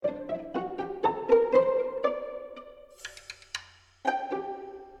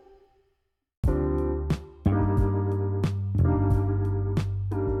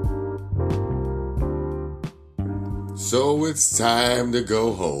So it's time to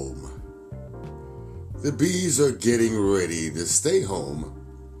go home. The bees are getting ready to stay home,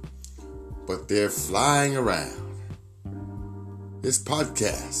 but they're flying around. This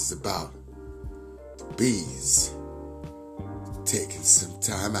podcast is about the bees taking some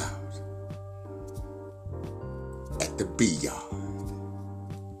time out at the bee yard.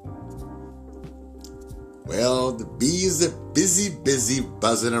 Well, the bees are busy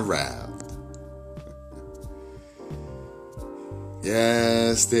buzzing around.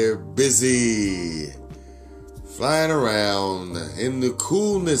 Yes, they're busy flying around in the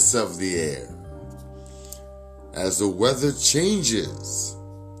coolness of the air. As the weather changes,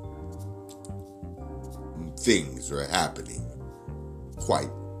 things are happening quite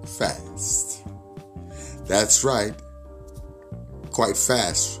fast. That's right, quite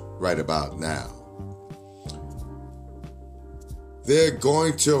fast right about now. They're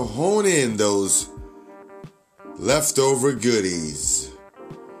going to hone in those leftover goodies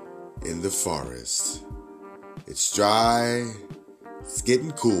in the forest. It's dry, it's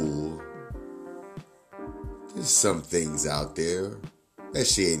getting cool. There's some things out there,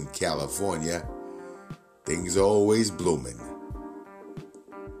 especially in California, things are always blooming.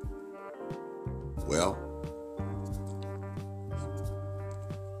 Well,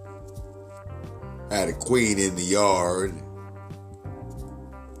 I had a queen in the yard,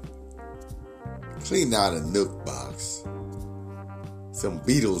 cleaned out a nook box, some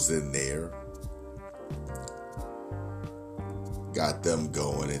beetles in there, got them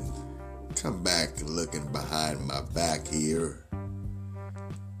going, and come back looking behind my back here.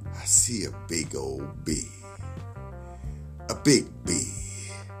 I see a big old bee, a big bee,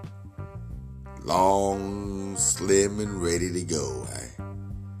 long, slim, and ready to go.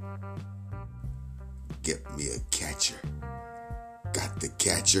 Get me a catcher. Got the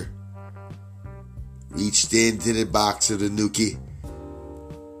catcher. Reached into the box of the nookie,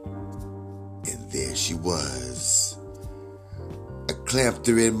 and there she was. I clamped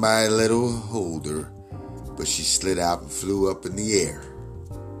her in my little holder, but she slid out and flew up in the air.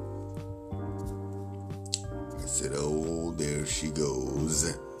 I said, oh, there she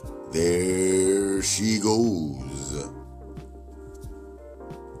goes. There she goes.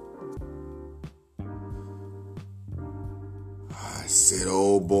 I said,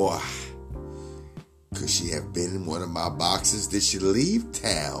 oh boy. Could she have been in one of my boxes? Did she leave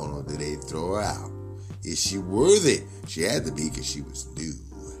town or did they throw her out? Is she worthy? She had to be because she was new.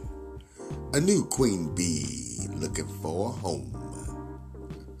 A new queen bee looking for a home.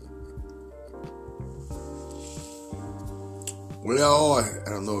 Well, I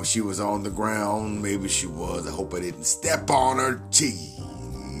don't know if she was on the ground. Maybe she was. I hope I didn't step on her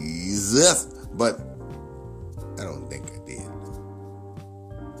cheese. But I don't think I did.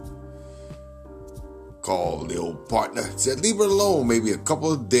 Called the old partner, said leave her alone, maybe a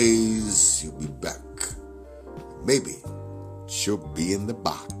couple of days she'll be back. Maybe she'll be in the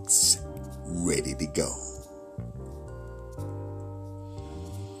box, ready to go.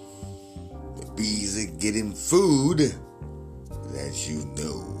 The bees are getting food, but as you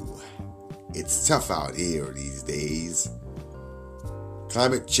know, it's tough out here these days.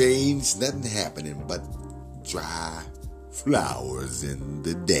 Climate change, nothing happening but dry flowers in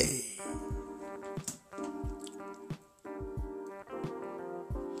the day.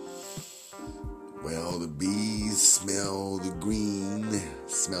 Well, the bees smell the green,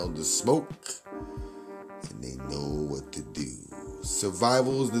 smell the smoke, and they know what to do.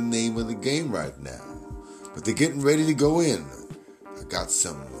 Survival is the name of the game right now, but they're getting ready to go in. I got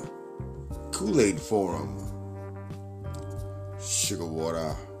some Kool-Aid for them. Sugar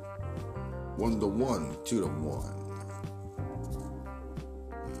water, 1-to-1, 2-to-1.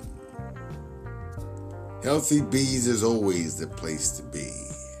 Healthy bees is always the place to be.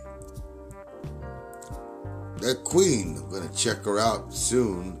 That queen, I'm going to check her out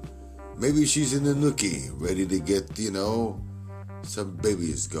soon. Maybe she's in the nookie, ready to get, some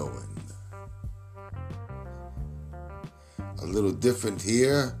babies going. A little different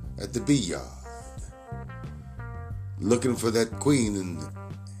here at the bee yard. Looking for that queen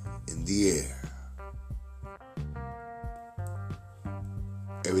in the air.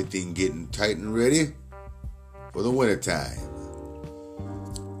 Everything getting tight and ready for the wintertime.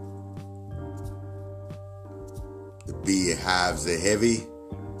 The bee hives are heavy,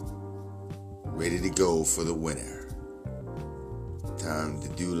 ready to go for the winter. Time to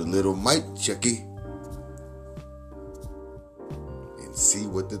do the little mite checky and see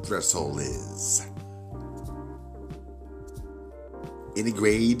what the threshold is. Any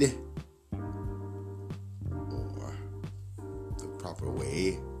grade or the proper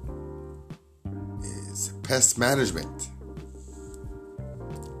way is pest management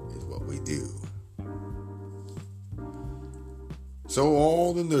is what we do. So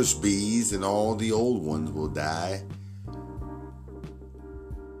all the nurse bees and all the old ones will die.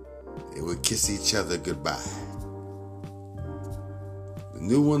 They will kiss each other goodbye. The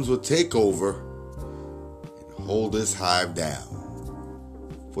new ones will take over and hold this hive down.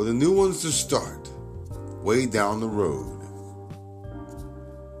 For the new ones to start way down the road.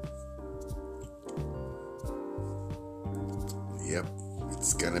 Yep,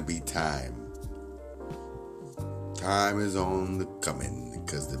 it's gonna be time. Time is on the coming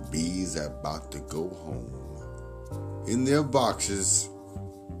because the bees are about to go home in their boxes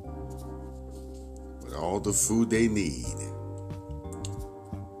with all the food they need.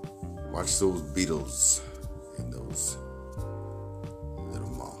 Watch those beetles and those little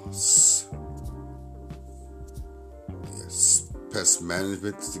moths. Yes, pest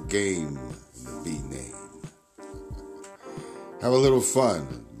management's the game in the bee name. Have a little fun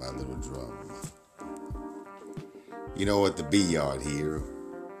with my little drum. You know, at the bee yard here,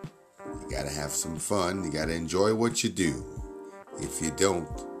 you gotta have some fun. You gotta enjoy what you do. If you don't,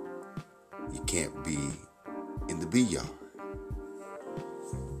 you can't be in the bee yard.